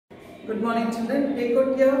Good morning children. Take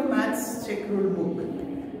out your maths check rule book.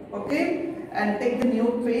 Okay? And take the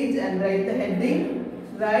new page and write the heading.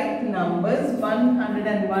 Write numbers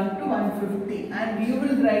 101 to 150 and you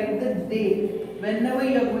will write the day. Whenever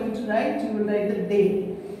you are going to write, you will write the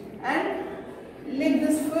day. And leave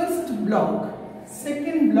this first block.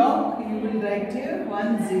 Second block, you will write here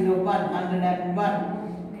 101,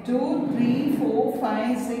 101, 2, 3, 4,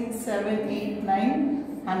 5, 6, 7, 8,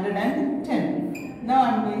 9, 110. Now I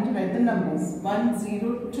am going to write the numbers.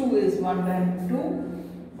 102 is 102,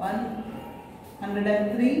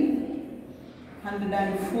 103,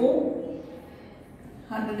 104,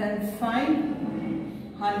 105,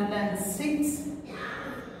 106,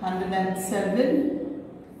 107,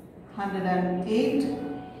 108,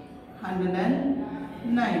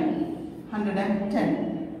 109,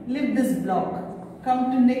 110. Leave this block.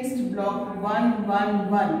 Come to next block 111,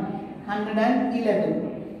 111,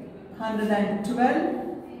 112,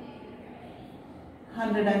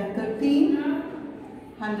 113,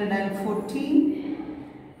 114,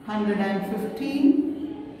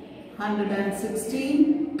 115,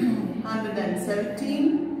 116,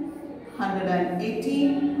 117,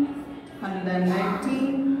 118,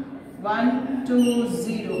 119,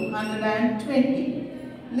 120, 120.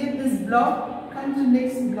 Leave this block. Come to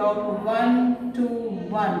next block 121,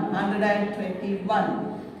 121,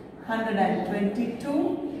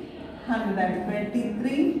 122,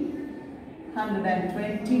 123,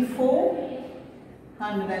 124,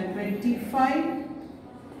 125,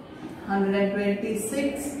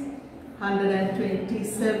 126,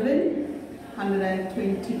 127,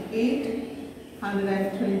 128,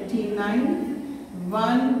 129,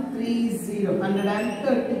 130,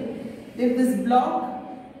 130. Leave this block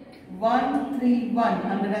 131,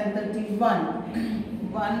 131,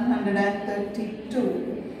 132,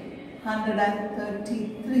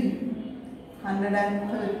 133,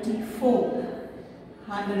 134,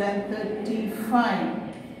 135,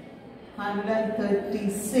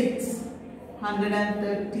 136,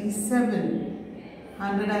 137,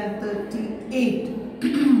 138,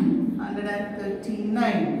 139,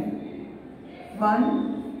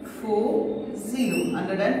 140,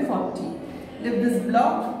 140. Leave this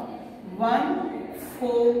block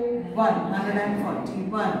 141,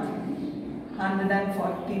 141,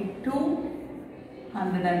 142,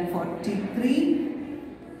 143,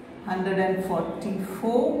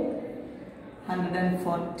 144,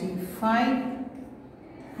 145,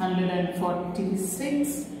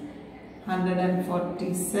 146,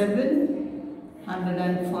 147,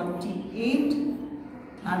 148,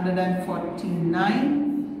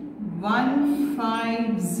 149,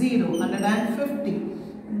 150, 150.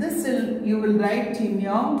 This you will write in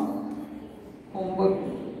your homework.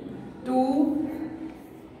 2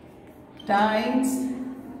 times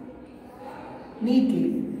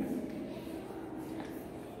neatly.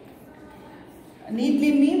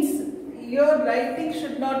 Neatly means your writing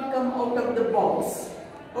should not come out of the box.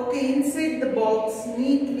 Okay, inside the box,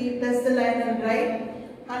 neatly press the line and write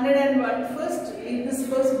 101 first. Leave this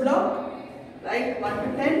first block. Write 1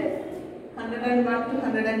 to 10. 101 to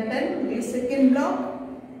 110. Leave second block.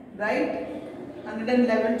 Write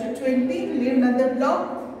 111 to 20. Leave another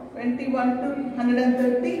block. 21 to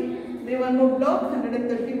 130. Leave one more block.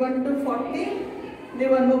 131 to 40.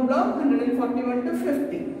 Leave one more block. 141 to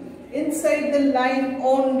 50. Inside the line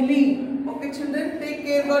only. Okay children, take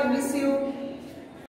care. God bless you.